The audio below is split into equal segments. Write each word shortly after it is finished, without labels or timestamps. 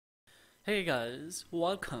Hey guys,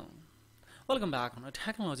 welcome back on a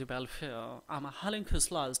technology battlefield. I'm Halim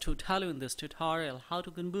Kuslas to tell you in this tutorial how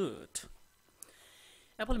to convert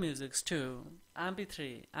Apple Music's to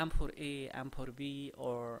MP3, M4A, M4B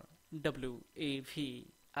or WAV,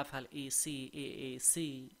 FLAC,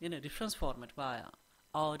 AAC in a different format via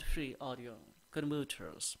AudFree audio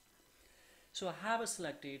converters. So I have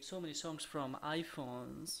selected so many songs from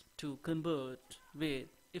iPhones to convert with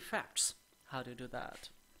effects. How to do that?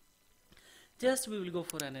 Just we will go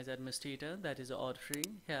for an administrator, that is AudFree.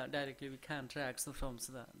 Here directly we can track the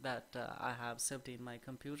films that I have saved in my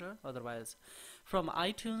computer. Otherwise from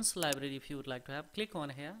iTunes library, if you would like to have, click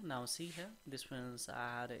on here. Now see here, this ones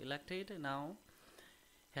I had elected. Now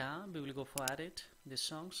here we will go for edit this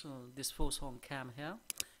song. So this 4 song came here.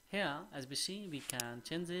 Here as we see, we can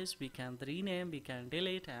change this, we can rename, we can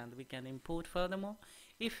delete, and we can import. Furthermore,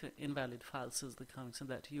 if invalid files is the coming, so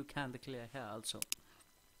that you can declare here also.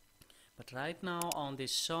 But right now on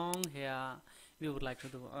this song here, we would like to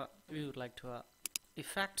do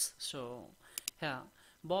effects. So here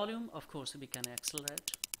volume, of course we can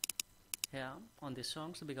accelerate here on these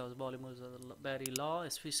songs because volume is very low,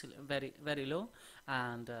 especially very low,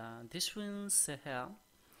 and this one's here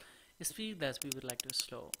speed that we would like to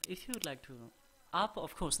slow. If you would like to up,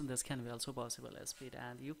 of course this can be also possible as speed,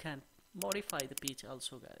 and you can modify the pitch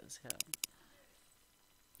also, guys. Here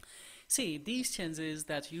see these changes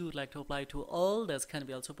that you would like to apply to all, that can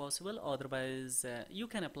be also possible. Otherwise you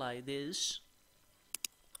can apply this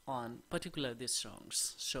on particular these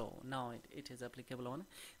songs. So now it is applicable on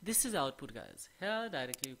this is output, guys. Here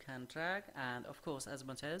directly you can track, and of course as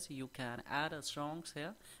much as you can add a songs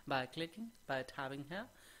here by clicking, by tabbing here.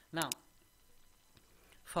 Now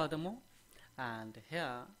furthermore, and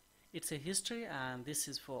here it's a history, and this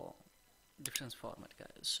is for different format,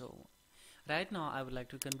 guys. So right now I would like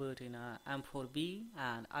to convert in a M4B,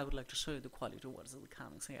 and I would like to show you the quality. What's the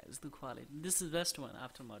coming, guys? The quality, this is best one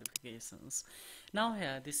after modifications. Now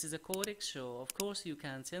here this is a codec, so of course you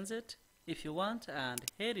can change it if you want. And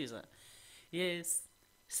here is a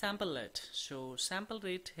sample rate. So sample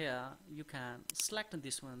rate, here you can select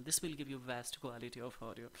this one. This will give you best quality of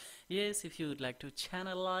audio. Yes, if you would like to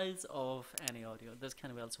channelize of any audio, this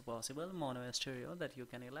can be also possible. Mono stereo, that you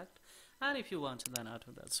can elect, and if you want then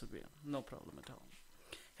auto, that should be no problem at all.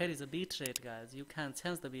 Here is a bit rate, guys. You can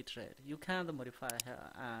change the bit rate, you can modify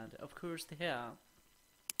here, and of course here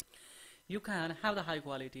you can have the high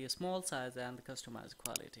quality, small size, and the customized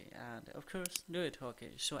quality, and of course do it.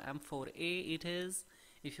 Okay, so M4A it is.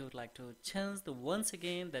 If you would like to change the once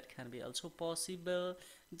again, that can be also possible.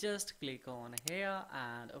 Just click on here,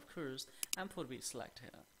 and of course M4B select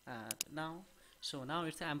here, and now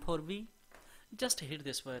it's M4B. Just hit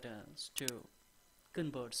this buttons to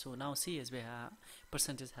convert. So now see, as we have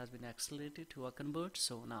percentage has been accelerated to a convert.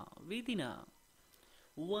 So now within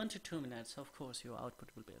 1 to 2 minutes, of course your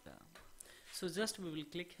output will be there. So just we will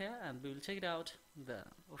click here, and we will check it out the,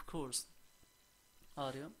 of course,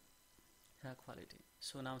 audio quality.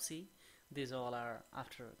 So now see, these all are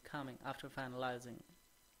after finalizing,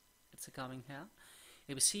 it's coming here.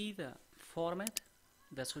 If you see the format,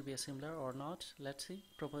 that should be a similar or not. Let's see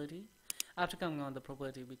property. After coming on the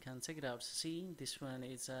property, we can check it out. See, this one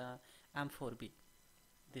is M4B,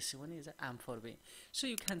 this one is M4B. So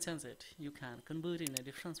you can change it, you can convert in a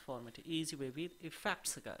different format, easy way with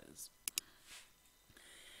effects, guys.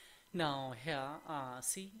 Now here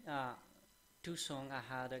see 2 song I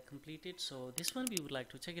had completed. So this one we would like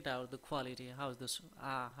to check it out, the quality, how is this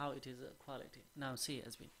how it is quality. Now see,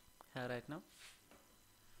 as we have right now,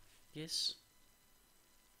 yes,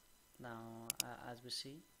 now as we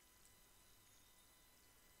see,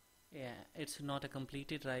 yeah, it's not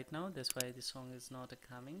completed right now. That's why this song is not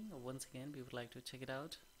coming. Once again we would like to check it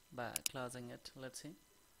out by closing it. Let's see,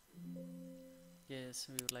 yes,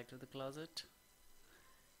 we would like to close it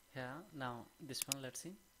here. Now this one, let's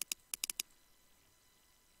see.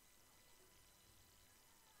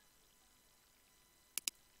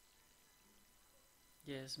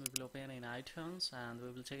 Yes, we will open in iTunes, and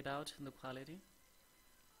we will check it out in the quality.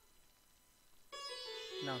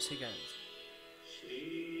 Now see, guys.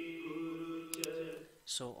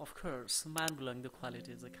 So of course mind-blowing the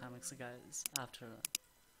quality is the comics, guys, after.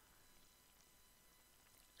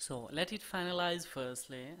 So let it finalize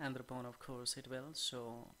firstly, and upon of course it will.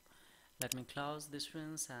 So let me close this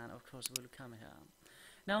ones, and of course we will come here.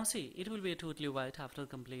 Now see, it will be totally white after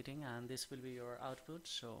completing, and this will be your output.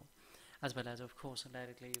 So as well as of course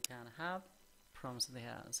directly you can have from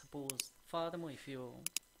there. Suppose furthermore, if you,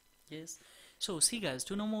 yes. So see, guys,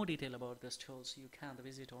 to know more detail about this tools, you can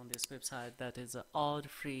visit on this website, that is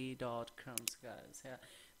audfree.com, guys. Yeah,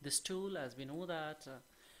 this tool, as we know that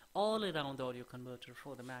all around the audio converter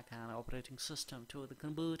for the Mac and operating system to the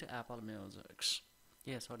convert Apple Music.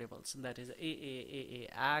 Yes, Audibles, that is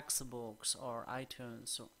AAC books or iTunes.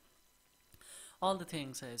 So all the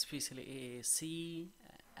things, especially AAC,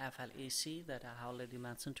 FLAC, that I have already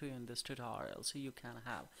mentioned to you in this tutorial, so you can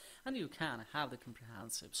have, and you can have the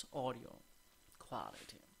comprehensive audio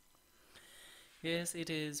quality. Yes, it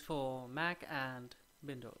is for Mac and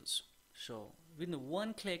Windows. So within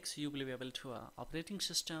one click you will be able to operating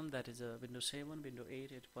system, that is a Windows 7, Windows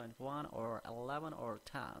 8, 8.1 or 11 or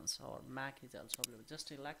 10, or Mac is also available. Just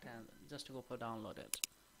select and just go for download it.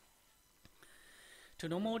 To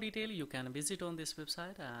know more detail, you can visit on this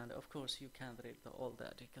website, and of course you can read all the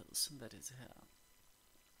articles that is here.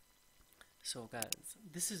 So guys,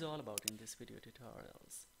 this is all about in this video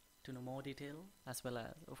tutorials. To know more detail, as well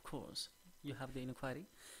as of course you have the inquiry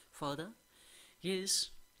further, yes,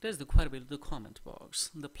 there's the query below the comment box.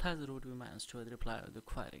 The pleasure would be mine to reply to the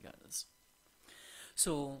query, guys.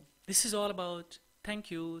 So this is all about. Thank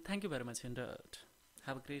you very much indeed.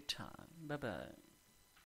 Have a great time. Bye bye.